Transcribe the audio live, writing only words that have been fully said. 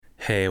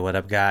Hey, what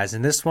up, guys?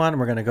 In this one,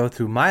 we're going to go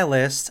through my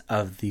list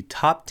of the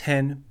top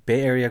 10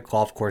 Bay Area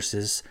golf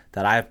courses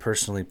that I have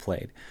personally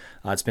played.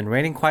 It's been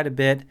raining quite a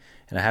bit,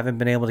 and I haven't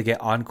been able to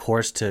get on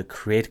course to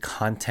create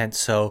content,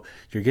 so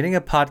you're getting a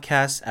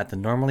podcast at the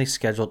normally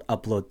scheduled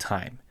upload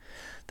time.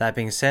 That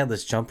being said,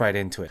 let's jump right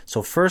into it.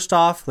 So first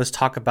off, let's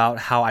talk about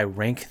how I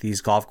rank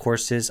these golf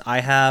courses.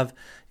 I have,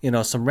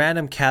 some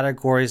random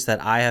categories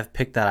that I have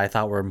picked that I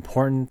thought were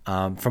important.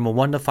 From a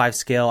 1 to 5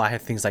 scale, I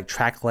have things like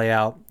track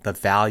layout, the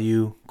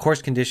value,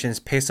 course conditions,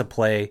 pace of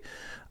play,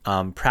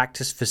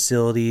 practice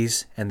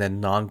facilities, and then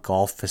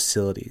non-golf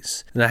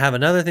facilities. And I have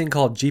another thing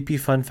called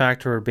GP Fun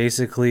Factor, where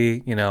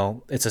basically,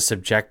 it's a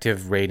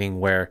subjective rating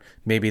where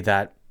maybe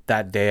that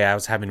day I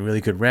was having a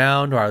really good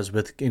round, or I was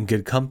in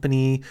good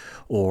company,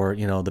 or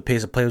the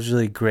pace of play was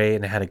really great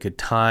and I had a good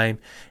time.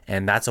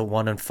 And that's a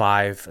 1 in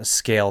 5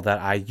 scale that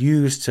I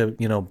use to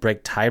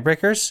break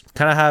tiebreakers.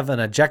 Kind of have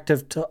an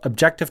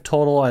objective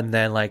total and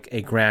then like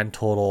a grand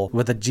total,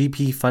 with a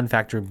GP Fun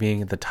Factor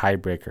being the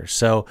tiebreaker.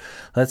 So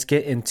let's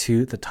get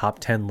into the top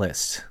 10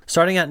 list.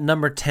 Starting at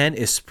number 10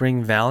 is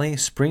Spring Valley.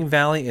 Spring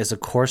Valley is a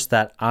course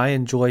that I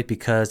enjoy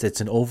because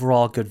it's an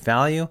overall good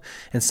value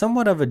and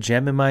somewhat of a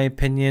gem in my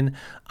opinion,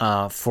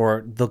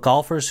 for the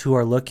golfers who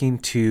are looking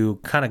to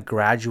kind of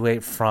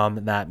graduate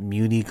from that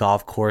Muni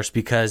golf course,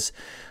 because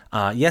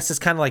yes, it's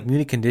kind of like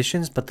Muni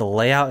conditions, but the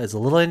layout is a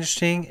little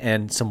interesting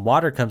and some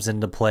water comes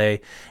into play.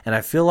 And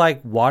I feel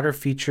like water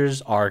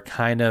features are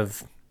kind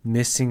of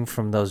missing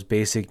from those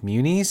basic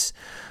Munis.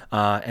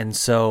 And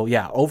so,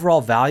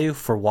 overall value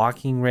for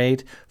walking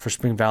rate for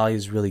Spring Valley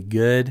is really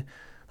good.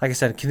 Like I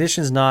said,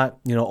 conditions not,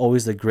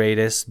 always the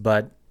greatest,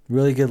 but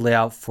really good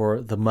layout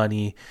for the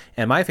money.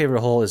 And my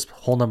favorite hole is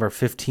hole number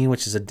 15,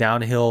 which is a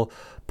downhill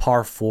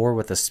par 4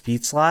 with a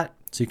speed slot.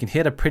 So you can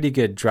hit a pretty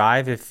good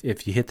drive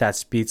if you hit that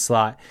speed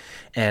slot.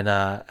 And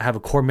I have a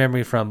core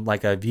memory from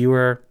like a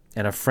viewer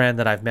and a friend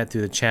that I've met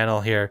through the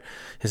channel here.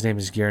 His name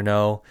is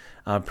Gierno.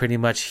 Pretty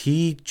much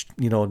he,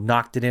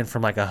 knocked it in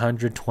from like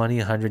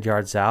 100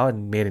 yards out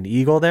and made an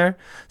eagle there.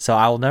 So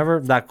I will never,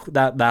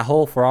 that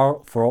hole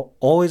for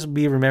always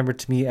be remembered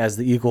to me as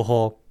the eagle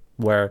hole,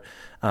 where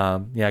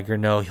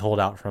Gierno holed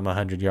out from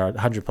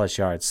 100 plus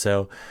yards.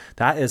 So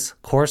that is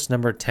course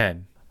number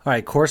 10. All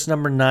right, course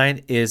number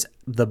 9 is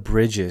the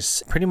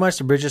Bridges. Pretty much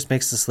the Bridges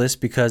makes this list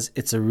because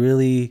it's a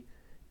really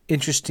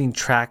interesting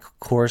track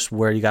course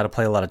where you got to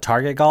play a lot of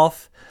target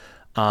golf.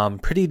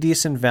 Pretty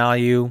decent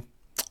value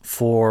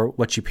for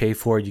what you pay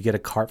for. You get a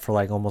cart for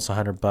like almost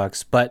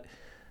 $100. But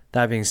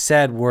that being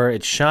said, where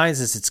it shines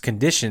is its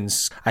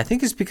conditions. I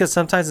think it's because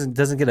sometimes it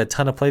doesn't get a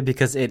ton of play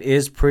because it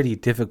is pretty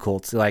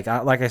difficult. Like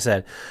I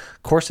said,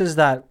 courses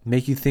that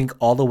make you think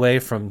all the way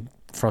from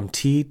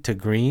tee to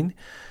green,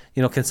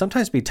 can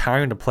sometimes be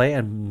tiring to play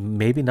and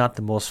maybe not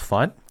the most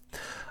fun.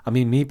 I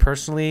mean, me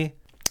personally,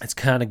 it's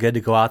kind of good to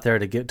go out there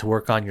to get to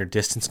work on your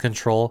distance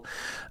control.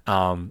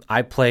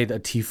 I played a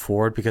tee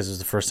forward because it was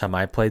the first time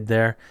I played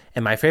there.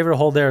 And my favorite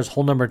hole there is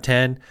hole number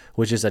 10,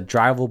 which is a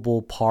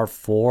drivable par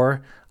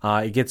 4.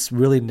 It gets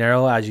really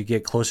narrow as you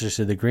get closer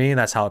to the green.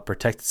 That's how it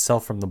protects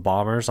itself from the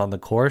bombers on the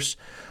course.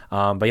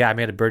 I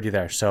made a birdie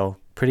there. So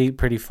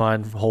pretty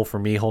fun hole for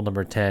me, hole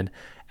number 10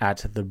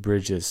 at the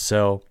Bridges.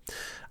 So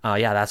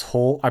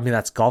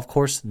that's golf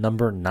course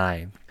number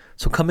 9.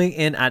 So coming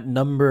in at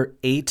number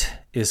 8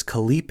 is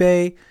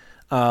Calipe.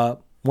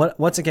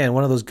 Once again,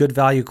 one of those good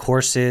value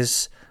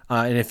courses.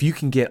 And if you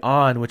can get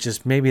on, which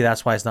is maybe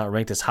that's why it's not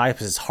ranked as high,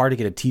 because it's hard to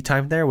get a tee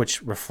time there,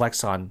 which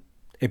reflects on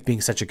it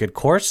being such a good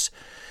course.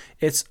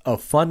 It's a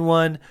fun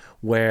one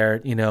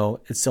where,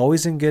 it's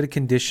always in good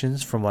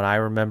conditions from what I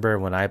remember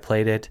when I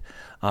played it.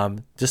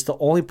 Just the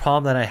only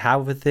problem that I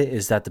have with it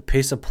is that the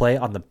pace of play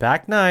on the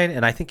back 9,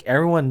 and I think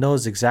everyone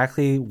knows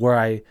exactly where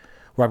I'm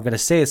going to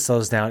say it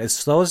slows down. It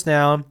slows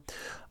down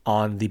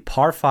on the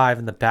par 5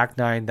 in the back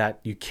 9 that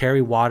you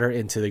carry water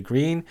into the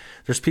green.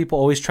 There's people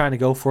always trying to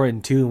go for it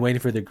in 2 and waiting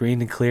for the green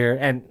to clear.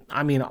 And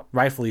I mean,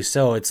 rightfully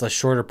so. It's a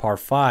shorter par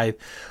 5.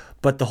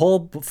 But that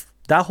hole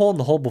and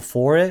the hole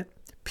before it,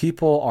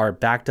 people are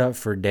backed up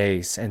for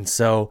days. And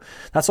so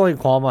that's the only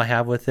qualm I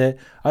have with it.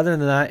 Other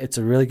than that, it's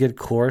a really good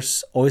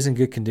course, always in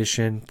good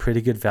condition,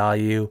 pretty good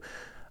value.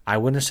 I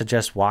wouldn't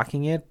suggest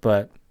walking it,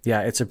 but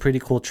yeah, it's a pretty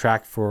cool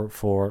track for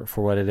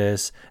what it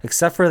is,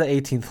 except for the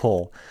 18th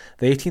hole.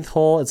 The 18th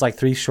hole is like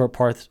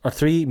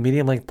 3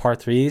 medium length par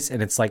 3s,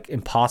 and it's like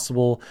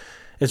impossible.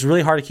 It's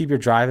really hard to keep your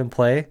drive in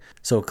play.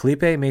 So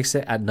Calipe makes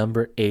it at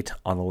number 8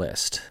 on the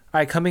list. All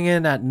right, coming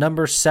in at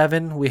number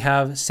 7, we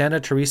have Santa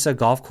Teresa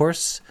Golf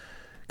Course.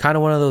 Kind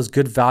of one of those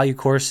good value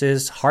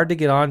courses. Hard to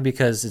get on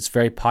because it's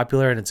very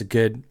popular and it's a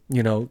good,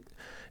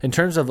 in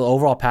terms of the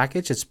overall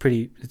package, it's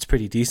pretty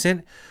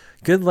decent.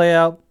 Good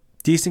layout,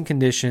 decent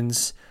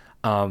conditions,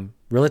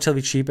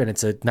 relatively cheap, and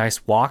it's a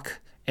nice walk.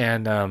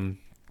 And when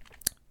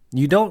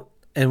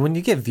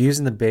you get views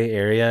in the Bay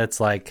Area, it's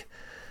like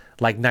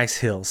nice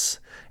hills.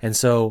 And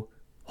so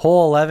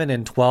hole 11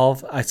 and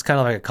 12, it's kind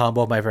of like a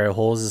combo of my favorite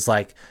holes. Is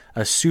like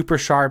a super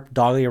sharp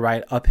doggy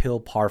right uphill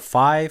par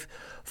 5,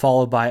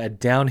 followed by a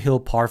downhill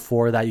par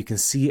 4 that you can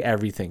see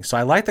everything. So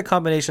I like the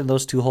combination of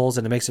those two holes,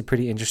 and it makes it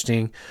pretty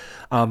interesting.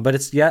 But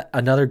it's yet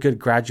another good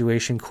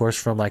graduation course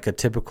from like your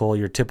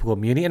typical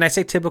Muni. And I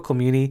say typical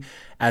Muni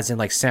as in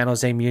like San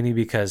Jose Muni,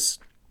 because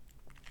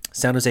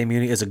San Jose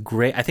Muni is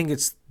I think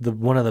it's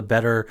one of the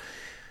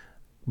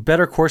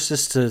better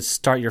courses to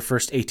start your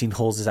first 18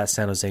 holes is at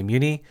San Jose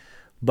Muni.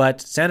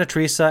 But Santa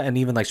Teresa and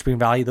even like Spring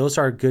Valley, those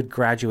are good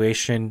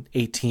graduation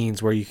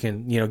 18s where you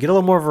can, get a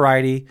little more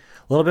variety,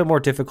 a little bit more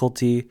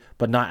difficulty,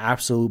 but not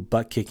absolute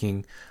butt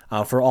kicking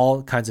for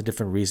all kinds of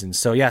different reasons.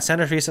 So yeah,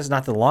 Santa Teresa is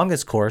not the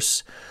longest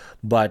course,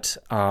 but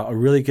a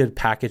really good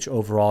package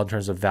overall in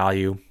terms of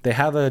value. They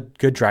have a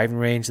good driving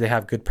range. They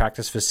have good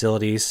practice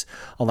facilities,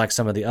 unlike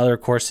some of the other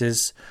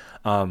courses.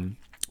 But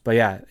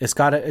yeah, it's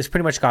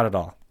pretty much got it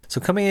all. So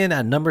coming in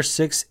at number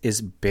 6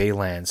 is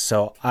Baylands.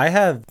 So I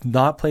have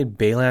not played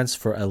Baylands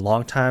for a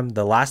long time.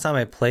 The last time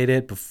I played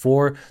it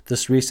before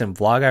this recent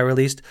vlog I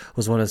released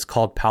was when it's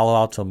called Palo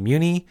Alto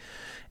Muni.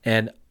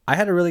 And I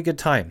had a really good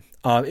time.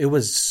 It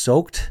was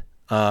soaked,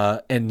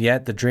 and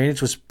yet the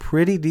drainage was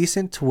pretty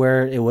decent to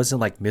where it wasn't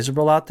like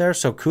miserable out there.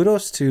 So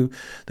kudos to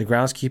the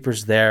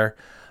groundskeepers there.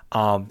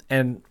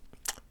 And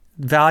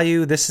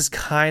value, this is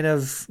kind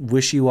of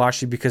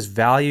wishy-washy because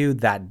value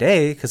that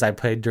day, because I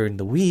played during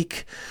the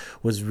week,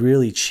 was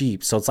really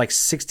cheap. So it's like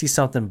 60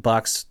 something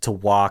bucks to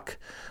walk.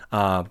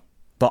 But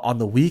on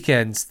the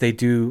weekends, they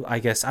do, I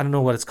guess, I don't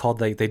know what it's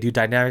called. Like they do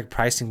dynamic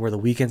pricing where the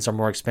weekends are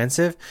more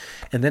expensive,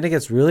 and then it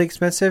gets really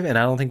expensive, and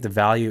I don't think the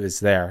value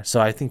is there.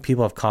 So I think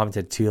people have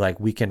commented too, like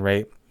weekend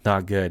rate,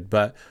 not good.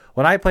 But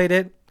when I played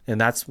it,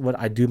 and that's what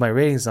I do my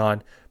ratings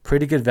on,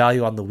 pretty good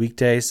value on the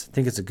weekdays. I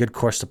think it's a good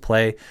course to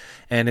play,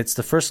 and it's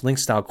the first link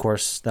style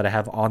course that I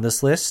have on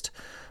this list.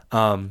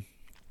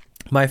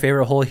 My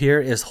favorite hole here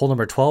is hole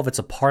number 12. It's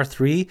a par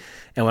 3,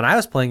 and when I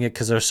was playing it,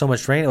 because there was so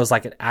much rain, it was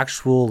like an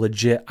actual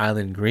legit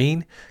island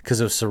green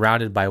because it was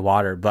surrounded by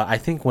water. But I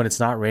think when it's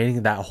not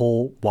raining, that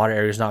whole water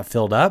area is not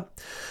filled up.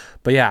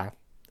 But yeah,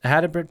 I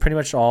had it pretty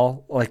much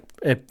all, like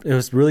it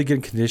was really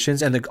good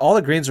conditions, and all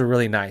the greens were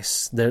really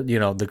nice.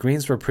 The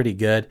greens were pretty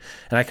good,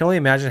 and I can only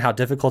imagine how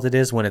difficult it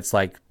is when it's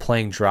like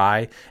playing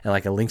dry and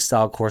like a link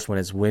style course when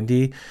it's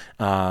windy.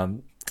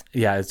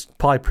 Yeah, it's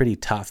probably pretty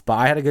tough, but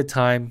I had a good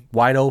time.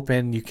 Wide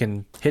open, you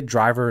can hit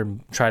driver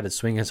and try to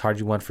swing as hard as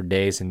you want for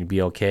days, and you'd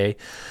be okay.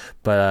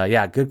 But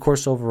yeah, good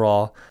course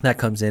overall. That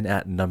comes in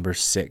at number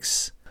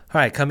 6.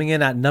 All right, coming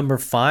in at number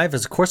 5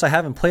 is a course I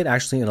haven't played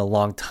actually in a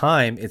long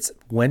time. It's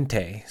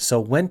Wente.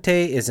 So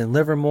Wente is in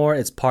Livermore.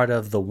 It's part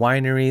of the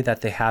winery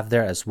that they have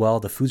there as well.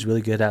 The food's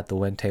really good at the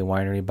Wente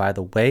winery, by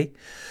the way.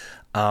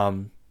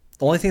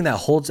 The only thing that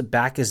holds it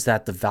back is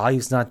that the value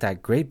is not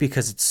that great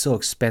because it's so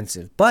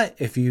expensive. But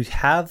if you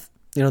have,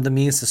 the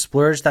means to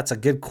splurge, that's a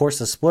good course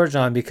to splurge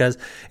on because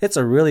it's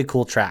a really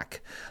cool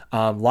track.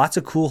 Lots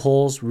of cool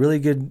holes, really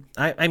good,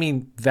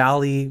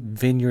 valley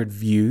vineyard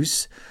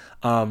views.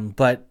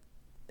 But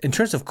in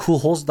terms of cool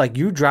holes, like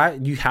you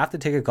have to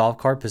take a golf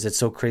cart because it's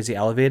so crazy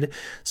elevated.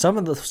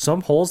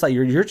 Some holes that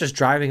you're just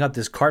driving up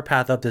this cart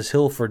path up this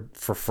hill for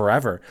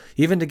forever.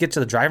 Even to get to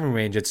the driving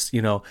range, it's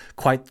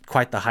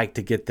quite the hike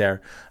to get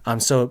there.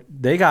 So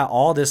they got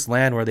all this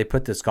land where they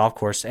put this golf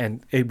course,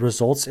 and it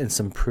results in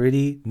some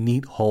pretty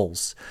neat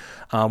holes.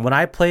 When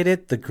I played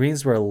it, the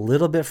greens were a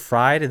little bit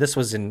fried. This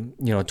was in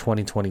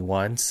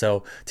 2021,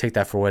 so take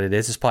that for what it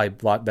is. It's probably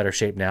a lot better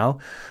shape now,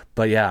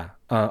 but yeah.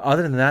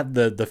 Other than that,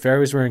 the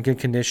fairways were in good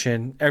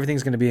condition.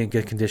 Everything's going to be in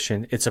good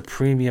condition. It's a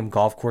premium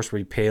golf course where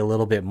you pay a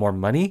little bit more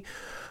money,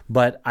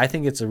 but I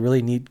think it's a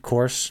really neat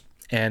course.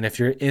 And if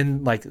you're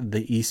in like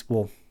the East,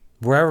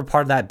 wherever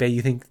part of that bay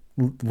you think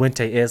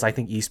Wente is, I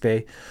think East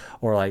Bay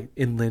or like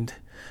inland,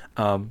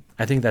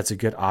 I think that's a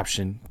good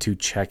option to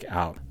check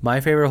out.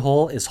 My favorite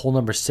hole is hole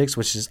number 6,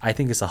 which I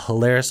think is a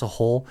hilarious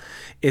hole.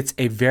 It's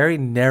a very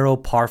narrow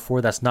par 4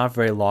 that's not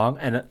very long,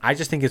 and I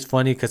just think it's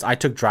funny because I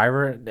took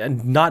driver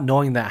and not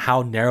knowing that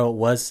how narrow it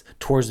was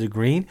towards the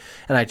green,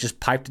 and I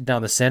just piped it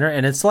down the center,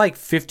 and it's like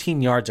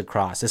 15 yards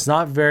across. It's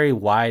not very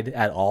wide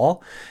at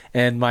all,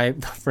 and my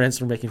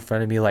friends were making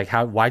fun of me like,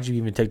 why'd you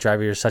even take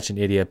driver? You're such an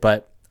idiot.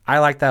 But I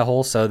like that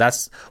hole, so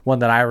that's one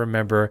that I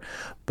remember.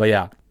 But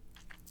yeah.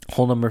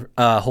 Hole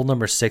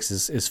number 6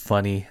 is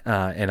funny,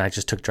 and I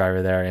just took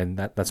driver there, and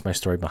that's my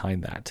story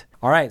behind that.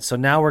 All right, so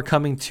now we're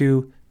coming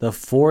to the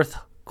 4th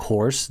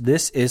course.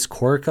 This is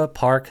Corica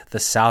Park, the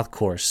South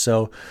course.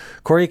 So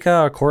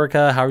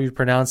Corica, however you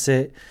pronounce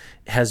it,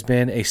 has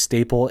been a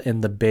staple in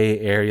the Bay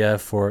Area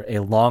for a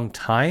long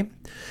time.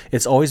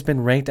 It's always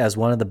been ranked as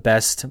one of the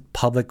best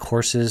public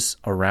courses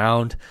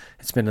around.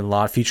 It's been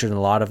featured in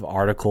a lot of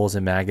articles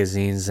and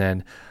magazines,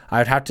 and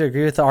I'd have to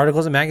agree with the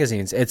articles and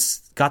magazines.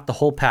 It's got the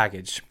whole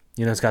package.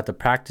 It's got the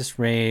practice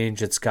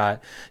range. It's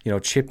got,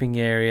 chipping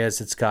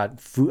areas. It's got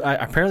food.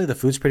 Apparently the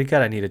food's pretty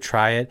good. I need to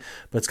try it,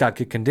 but it's got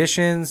good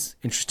conditions,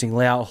 interesting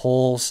layout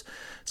holes.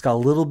 It's got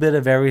a little bit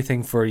of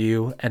everything for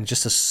you and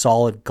just a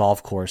solid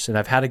golf course. And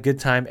I've had a good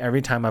time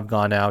every time I've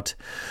gone out,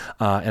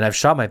 and I've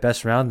shot my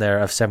best round there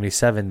of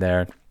 77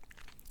 there.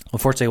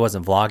 Unfortunately, I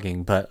wasn't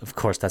vlogging, but of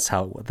course that's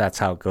how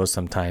it goes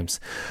sometimes.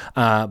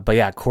 But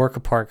yeah,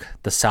 Corica Park,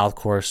 the South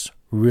Course,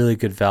 really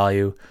good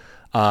value.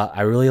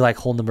 I really like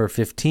hole number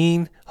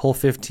 15. Hole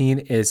 15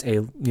 is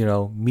a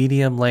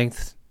medium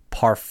length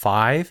par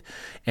 5,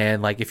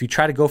 and like if you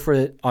try to go for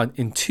it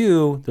in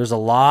 2, there's a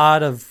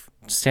lot of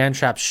sand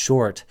traps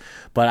short,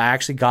 but I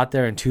actually got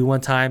there in 2 one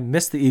time,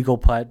 missed the eagle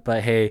putt,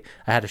 but hey,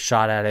 I had a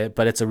shot at it.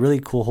 But it's a really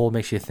cool hole,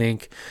 makes you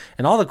think,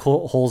 and all the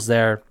cool holes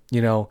there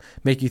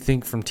make you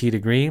think from tee to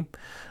green.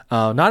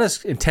 Not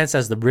as intense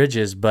as the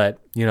bridges, but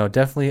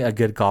definitely a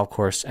good golf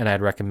course, and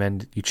I'd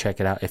recommend you check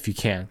it out if you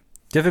can.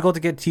 Difficult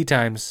to get tee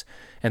times,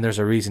 and there's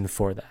a reason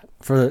for that.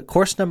 For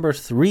course number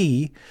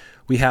 3,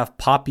 we have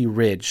Poppy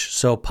Ridge.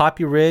 So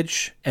Poppy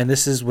Ridge, and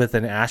this is with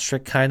an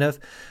asterisk kind of,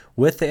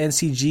 with the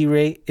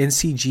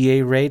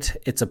NCGA rate,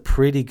 it's a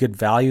pretty good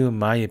value in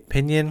my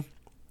opinion.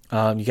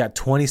 You got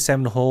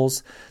 27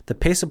 holes. The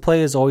pace of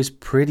play is always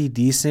pretty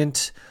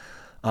decent.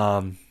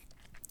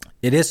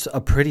 It is a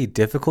pretty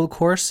difficult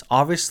course.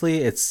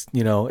 Obviously, it's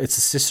a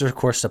sister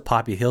course to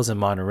Poppy Hills in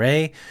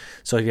Monterey.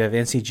 So if you have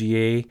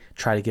NCGA,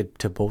 try to get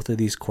to both of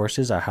these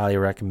courses. I highly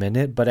recommend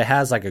it. But it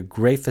has like a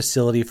great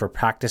facility for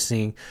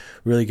practicing,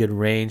 really good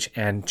range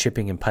and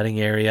chipping and putting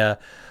area.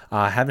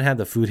 I haven't had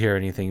the food here or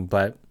anything,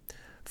 but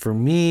for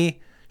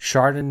me,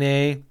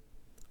 Chardonnay,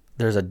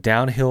 there's a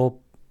downhill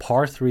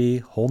par 3,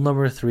 hole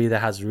number 3 that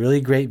has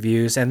really great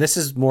views, and this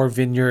is more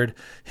Vineyard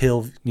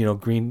Hill,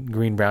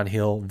 green brown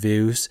hill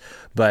views.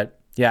 But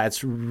yeah,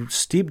 it's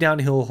steep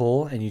downhill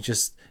hole, and you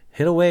just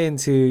hit away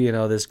into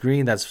this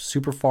green that's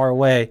super far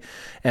away,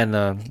 and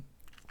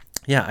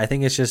I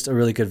think it's just a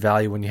really good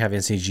value when you have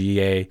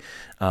NCGA,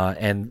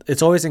 and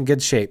it's always in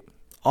good shape.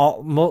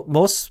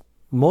 Most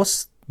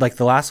like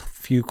the last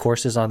few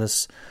courses on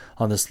this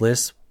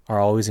list are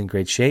always in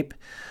great shape.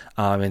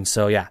 And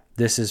so, yeah,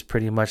 this is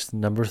pretty much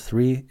number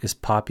 3 is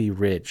Poppy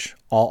Ridge,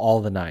 all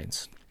the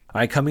 9s. All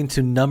right, coming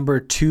to number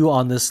 2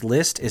 on this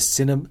list is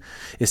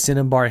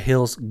Cinnabar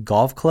Hills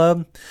Golf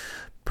Club.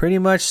 Pretty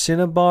much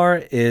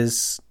Cinnabar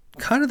is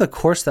kind of the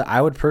course that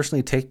I would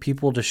personally take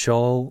people to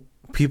show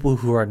people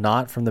who are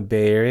not from the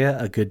Bay Area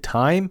a good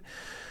time.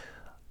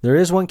 There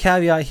is one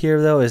caveat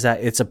here, though, is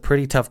that it's a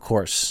pretty tough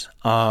course.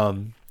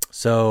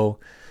 So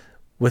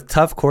with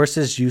tough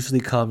courses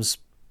usually comes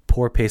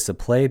poor pace of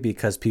play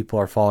because people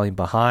are falling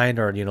behind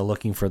or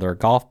looking for their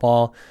golf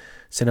ball.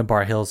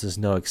 Cinnabar Hills is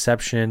no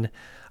exception.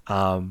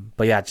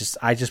 But yeah,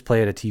 I just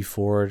play at a tee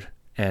forward,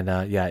 and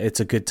it's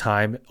a good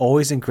time.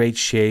 Always in great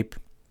shape,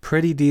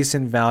 pretty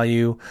decent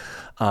value,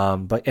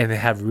 and they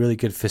have really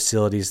good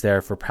facilities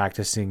there for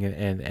practicing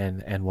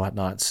and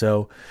whatnot.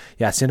 So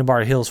yeah,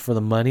 Cinnabar Hills for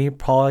the money,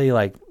 probably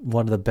like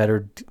one of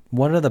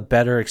the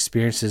better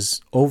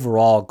experiences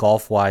overall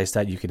golf wise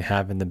that you can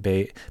have in the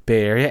Bay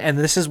Area. And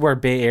this is where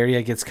Bay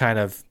Area gets kind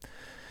of,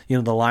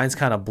 the lines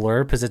kind of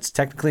blur because it's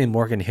technically in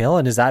Morgan Hill,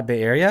 and is that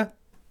Bay Area?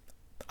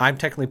 I'm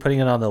technically putting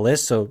it on the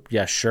list, so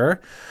yeah,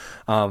 sure.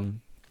 But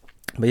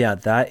yeah,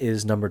 that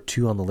is number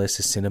 2 on the list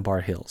is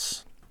Cinnabar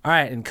Hills. All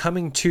right, and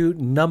coming to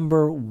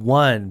number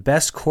 1,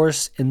 best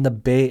course in the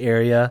Bay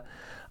Area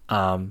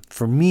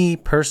for me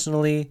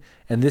personally,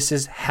 and this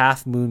is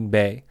Half Moon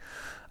Bay.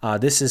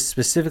 This is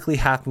specifically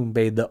Half Moon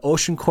Bay, the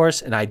ocean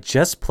course, and I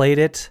just played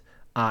it,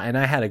 and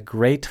I had a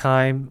great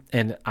time,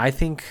 and I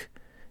think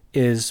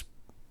is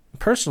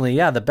personally,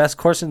 the best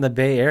course in the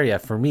Bay Area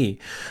for me.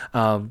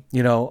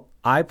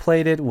 I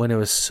played it when it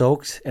was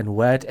soaked and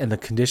wet, and the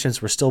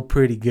conditions were still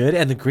pretty good,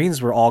 and the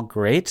greens were all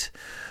great.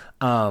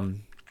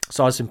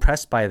 So I was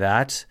impressed by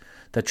that.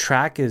 The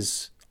track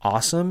is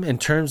awesome in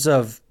terms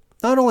of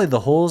not only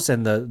the holes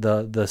and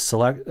the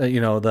select,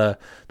 the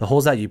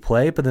holes that you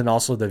play, but then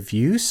also the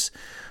views.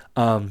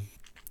 And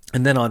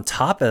then on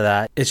top of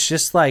that, it's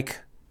just like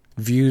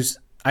views.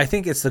 I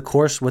think it's the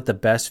course with the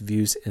best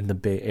views in the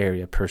Bay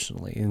Area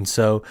personally. And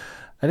so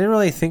I didn't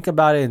really think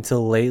about it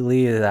until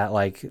lately that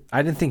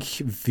I didn't think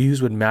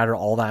views would matter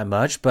all that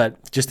much,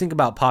 but just think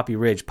about Poppy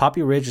Ridge.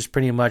 Poppy Ridge is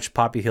pretty much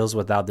Poppy Hills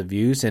without the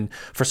views, and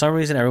for some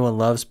reason everyone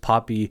loves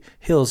Poppy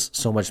Hills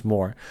so much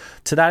more.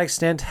 To that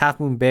extent, Half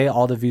Moon Bay,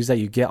 all the views that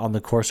you get on the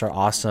course are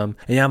awesome.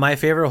 And yeah, my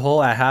favorite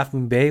hole at Half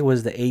Moon Bay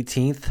was the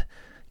 18th.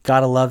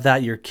 Gotta love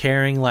that. You're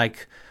carrying a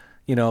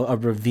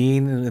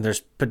ravine, and there's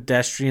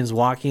pedestrians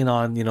walking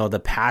on, the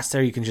pass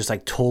there you can just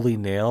totally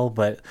nail.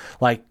 But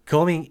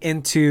going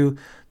into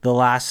the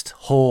last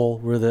hole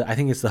where I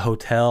think it's the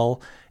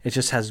hotel, it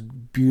just has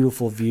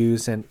beautiful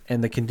views, and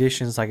the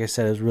conditions, like I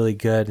said, is really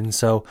good. And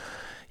so,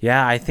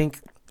 yeah, I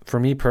think for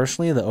me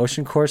personally, the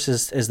ocean course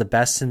is the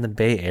best in the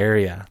Bay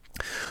Area.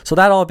 So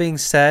that all being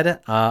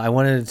said, I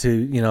wanted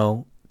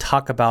to,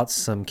 talk about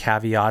some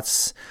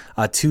caveats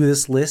to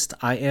this list.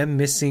 I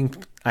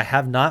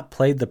have not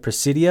played the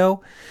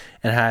Presidio,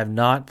 and I have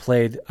not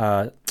played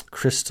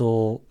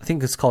Crystal, I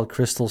think it's called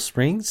Crystal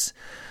Springs.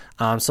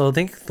 So I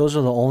think those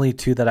are the only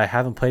 2 that I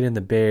haven't played in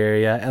the Bay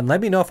Area. And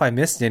let me know if I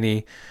missed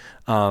any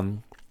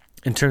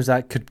in terms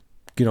that could,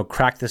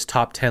 crack this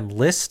top 10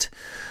 list.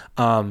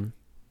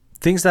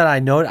 Things that I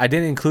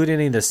didn't include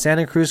any of the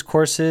Santa Cruz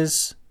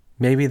courses,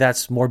 Maybe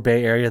that's more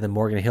Bay Area than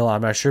Morgan Hill.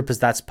 I'm not sure because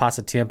that's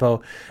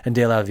Pasatiempo and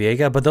De La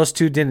Vega, but those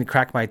two didn't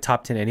crack my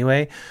top 10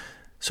 anyway.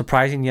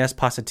 Surprising, yes,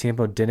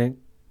 Pasatiempo didn't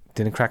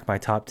crack my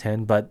top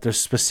 10, but there's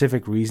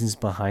specific reasons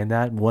behind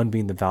that. One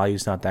being the value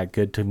is not that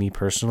good to me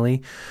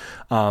personally.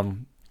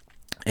 And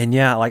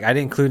yeah, like I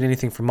didn't include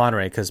anything for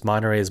Monterey because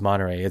Monterey is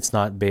Monterey. It's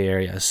not Bay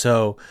Area.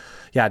 So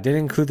yeah, didn't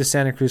include the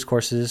Santa Cruz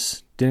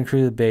courses, didn't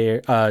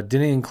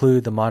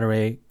include the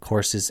Monterey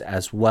courses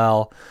as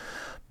well.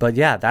 But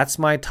yeah, that's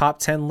my top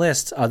 10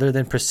 list. Other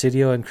than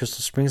Presidio and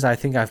Crystal Springs, I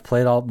think I've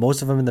played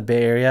most of them in the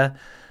Bay Area.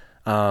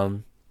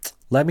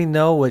 Let me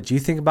know what you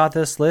think about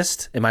this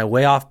list. Am I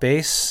way off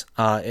base?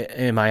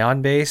 Am I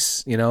on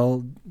base?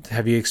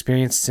 Have you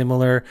experienced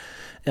similar,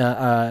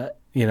 do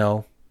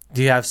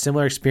you have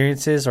similar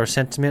experiences or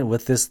sentiment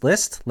with this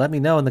list? Let me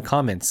know in the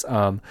comments.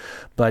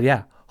 But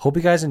yeah, hope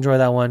you guys enjoy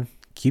that one.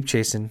 Keep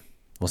chasing.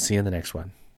 We'll see you in the next one.